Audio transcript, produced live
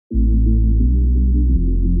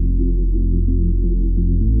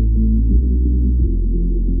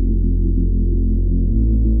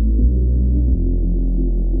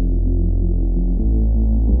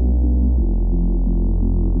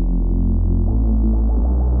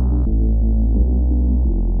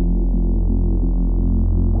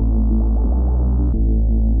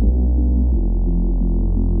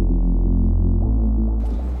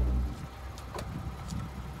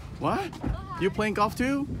You playing golf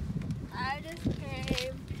too? I just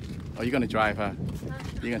came. Oh, you're gonna drive, huh?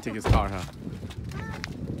 You're gonna take his car, huh?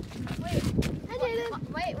 Wait, I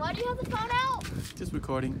didn't. Wait, why do you have the phone out? Just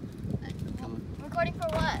recording. Recording for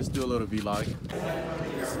what? Just do a little vlog.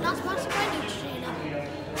 This is not sponsored by Neutrogena.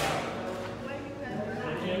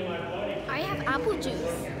 I have apple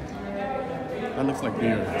juice. That looks like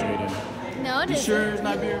beer, Jaden. No, it You isn't. sure it's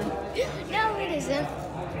not beer? No, it isn't.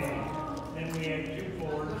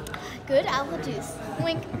 Good apple juice.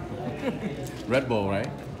 Wink. Red Bull, right?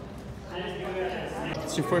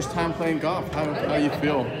 It's your first time playing golf. How do you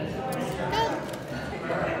feel? Good.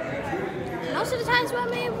 Most of the times when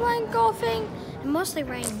we were playing golfing, it mostly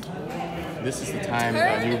rained. This is the time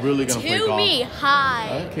that you're really gonna play golf. To me,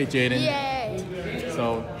 hi. Okay, Jaden. Yay.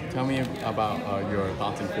 So tell me about your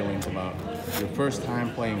thoughts and feelings about your first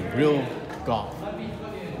time playing real golf.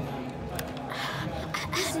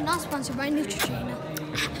 This is not sponsored by Neutrogena.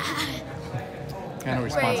 What kind of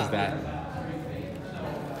response is that?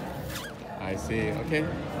 I see. Okay.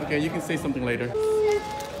 Okay, you can say something later.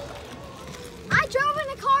 I drove in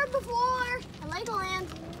a car before in Legoland.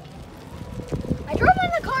 I drove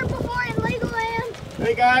in the car before in Legoland.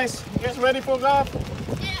 Hey guys, you guys ready for golf?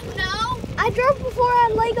 Yeah, no. I drove before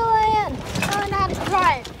on Legoland. I don't know how to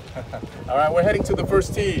drive. All right, we're heading to the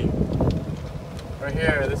first tee. Right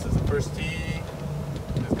here, this is the first tee.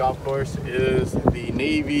 This golf course is the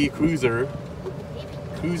Navy Cruiser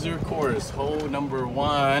course, hole number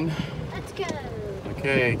 1. Let's go.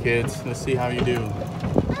 Okay, kids, let's see how you do.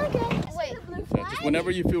 Okay. Wait. So just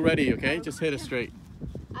whenever you feel ready, okay? Just hit it straight.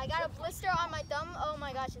 I got a blister on my thumb. Oh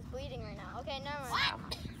my gosh, it's bleeding right now. Okay, never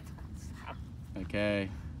mind. Okay,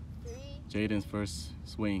 3. Jaden's first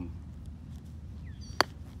swing.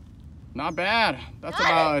 Not bad. That's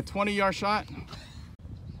about a 20-yard shot.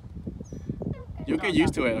 You'll get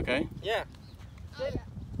used to it, okay? Yeah. Oh, yeah.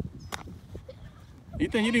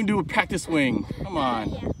 Ethan, you didn't do a practice swing. Come on.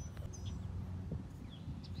 Yeah.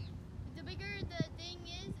 The bigger the thing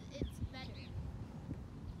is, it's better.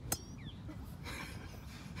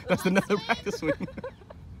 That's another practice swing.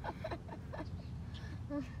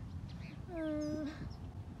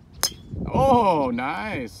 Oh,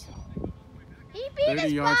 nice. He beat 30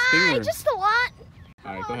 us yards by stinger. just a lot.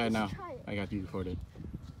 All right, go ahead now. I got you recorded.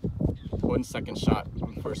 1 second shot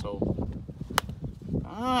on the first hole.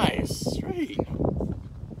 Nice, straight.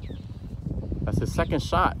 That's his second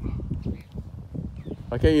shot.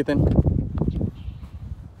 Okay, Ethan.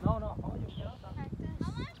 No.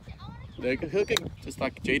 There you go, hook it, just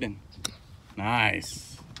like Jaden.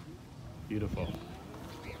 Nice. Beautiful.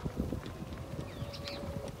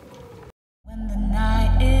 When the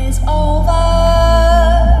night is over,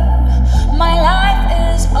 my life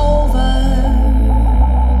is over,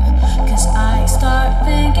 'cause I start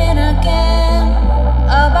thinking again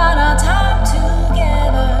about our time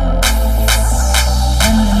together.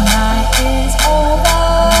 When the night is over,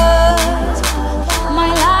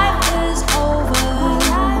 my life is over,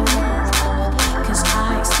 'cause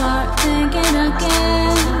I start thinking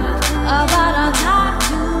again about our time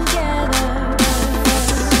together.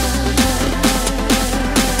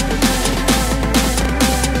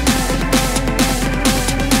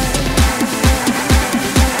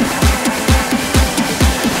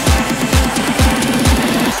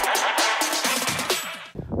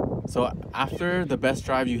 So after the best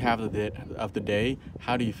drive you have of the day,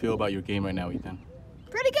 how do you feel about your game right now, Ethan?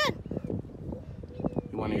 Pretty good.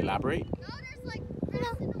 You want to elaborate? No, there's like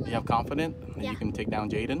grass in the way. You have confidence that you can take down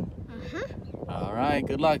Jaden? All right,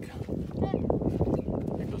 good luck.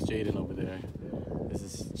 Here goes Jaden over there. This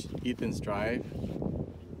is Ethan's drive.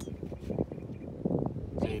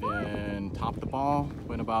 Jaden topped the ball,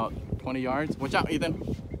 went about 20 yards. Watch out, Ethan.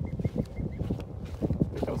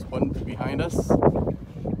 Here comes one behind us.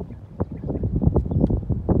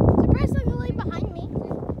 Surprisingly behind me.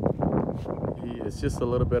 He is just a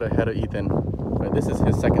little bit ahead of Ethan. But this is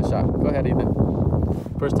his second shot. Go ahead, Ethan.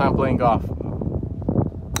 First time playing golf.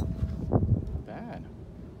 Bad.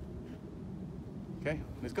 Okay,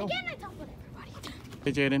 let's go. Again, I talk with everybody.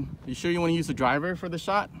 Hey, Jaden, you sure you want to use the driver for the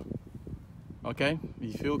shot? Okay,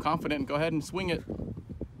 if you feel confident, go ahead and swing it.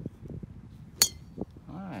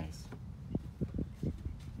 Nice.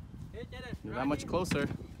 You're that much closer.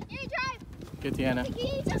 Can you drive? Okay, Tiana. Can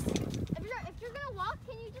you just, if you're gonna walk,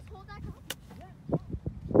 can you just hold that cup?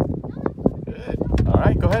 Good. All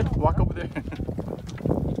right, go ahead. Walk over there.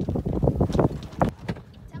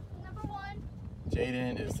 Attempt number 1.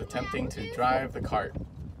 Jaden is attempting to drive the cart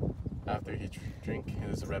after he drink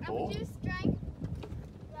his Red Bull. Apple juice, drink,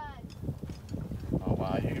 run. Oh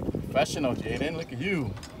wow, you're professional, Jaden. Look at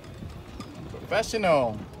you.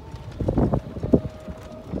 Professional.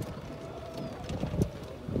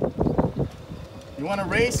 You want to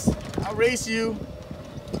race? I'll race you.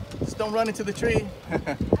 Just don't run into the tree.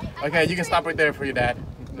 Okay, you can stop right there for your dad.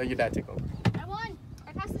 Let your dad take over. I won.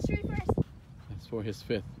 I passed the tree first. That's for his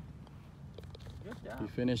 5th. He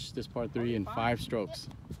finished this part 3 in 5 strokes.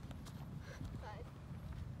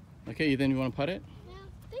 Okay, then you want to putt it? Yeah,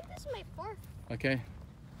 I think this is my 4th. Okay.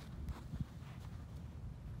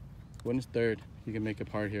 One is 3rd. You can make a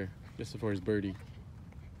part here. This is for his birdie.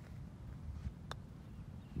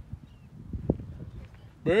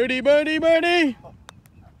 Birdie, birdie, birdie!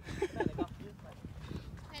 Okay,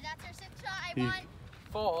 that's our 6th shot. I won.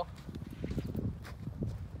 4.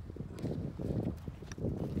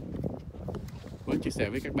 Vâng, chia sẻ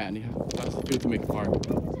với các bạn đi ha. How's it feel to make a part?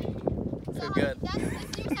 So, good. that's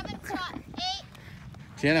your 7th shot. 8.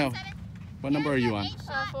 Tiano, what number are you on?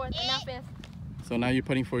 4th and now 5th. So now you're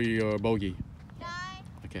putting for your bogey. 9.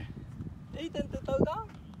 Okay. Đi từ từ con.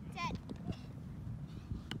 10.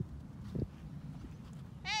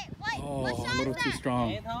 Hey, wait. Oh, what a shot little is too that? strong.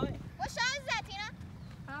 Nhẹ thôi. What shot is that, Tina?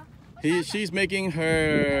 Huh? What shot is She's making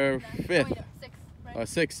her 5th. 6, right?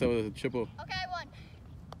 6, so it's a triple. Okay, I won.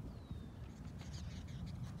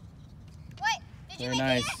 Wait, did you Very make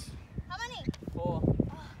nice. it? How many? 4.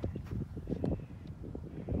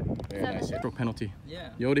 Very nice. Stroke penalty. Yeah.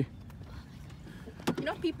 Yodi. You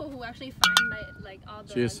know people who actually find like all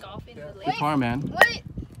the Cheers. golf in the Good lake? par, man. Wait,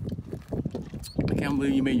 I can't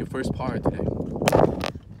believe you made your first par today.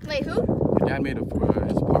 wait, who? Your dad made his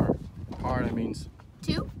par. Par, that means...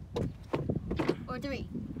 2 or 3?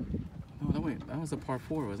 No, wait, that was a par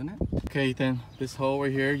 4, wasn't it? Okay, Ethan, this hole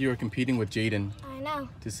right here, you're competing with Jaden I know.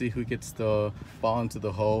 to see who gets the ball into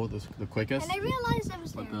the hole the quickest, And I realized I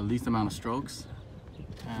was there. with the least amount of strokes.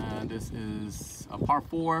 And this is a par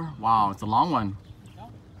 4. Wow, it's a long one.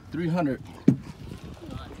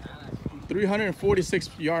 346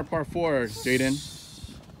 yard par 4, Jaden.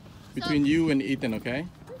 Between you and Ethan, okay?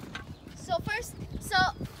 So first, so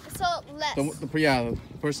less. The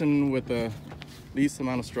person with the least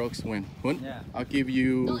amount of strokes win. Hun, Yeah. I'll give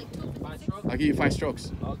you 5 strokes. I'll give you 5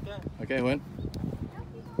 strokes. Okay. Okay, Hun?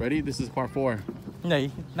 Ready? This is par 4. Này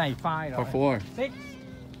 5 rồi. Par 4. 6.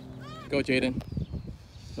 Go, Jaden.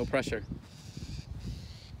 No pressure.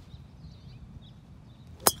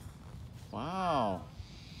 Wow.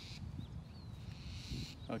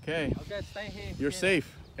 Okay. Okay, stay here. You're safe.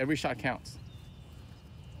 Every shot counts.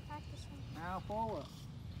 Now forward.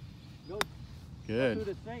 Go to Good.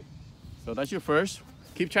 the straight. So that's your first.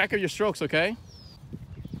 Keep track of your strokes, okay?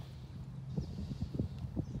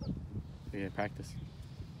 Yeah, practice.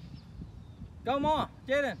 Go more,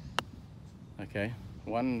 Jaden. Okay.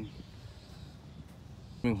 Huân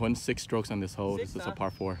 6 strokes on this hole. 6, This is a huh?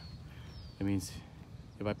 par 4. That means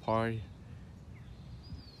if I par.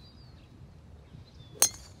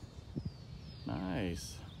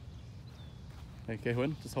 Nice. Okay,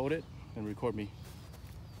 Huân, just hold it and record me.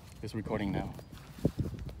 It's recording now.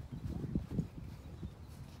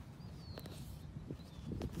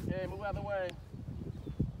 Okay, move out of the way.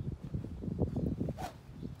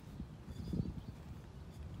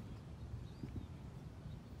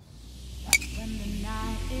 When the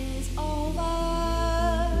night is over,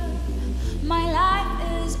 my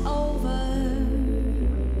life is over.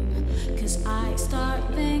 'Cause I start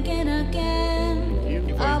thinking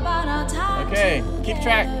again about our time. Okay, keep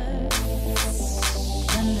track.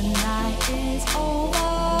 When the night is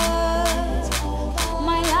over,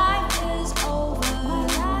 my life is over.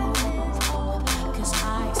 'Cause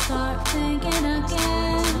I start thinking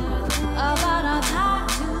again about our time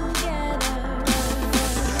together.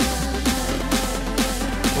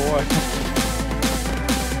 Boy.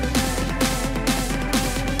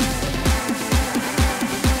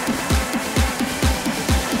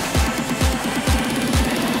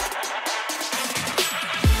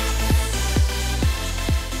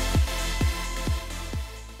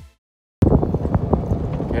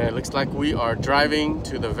 Okay, it looks like we are driving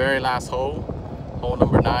to the very last hole, hole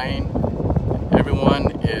number 9.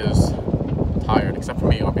 Everyone is tired, except for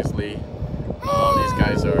me, obviously. These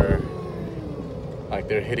guys are like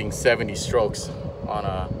they're hitting 70 strokes on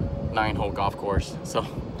a 9-hole golf course, so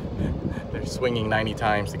they're swinging 90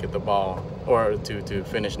 times to get the ball or to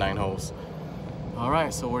finish 9 holes. All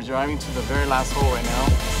right, so we're driving to the very last hole right now.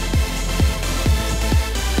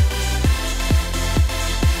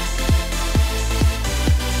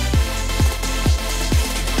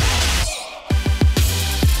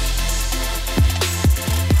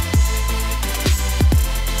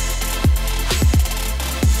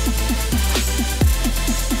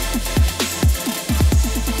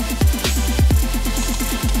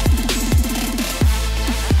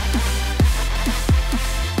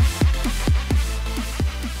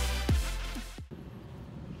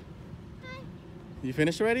 You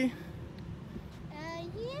finished already? Yeah, I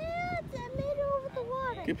made it over the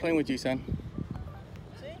water. Keep playing with you, son.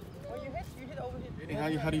 See? When you hit over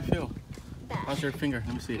here. How do you feel? How's your finger?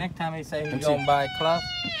 Let me see. Next time he say Let me he's gonna see. buy a glove,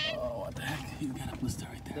 Oh, what the heck? He's got a blister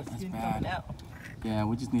right there. the That's skin coming bad. out. Yeah,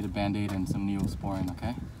 we just need a band-aid and some Neosporin,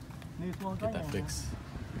 okay? Get Get that fixed.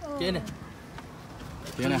 Jenna.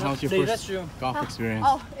 Diana, how's your Dude, first that's true. golf experience?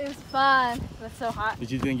 Oh, it was fun. It was so hot.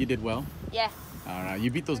 Did you think you did well? Yeah. All right,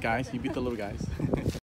 you beat those guys. You beat the little guys.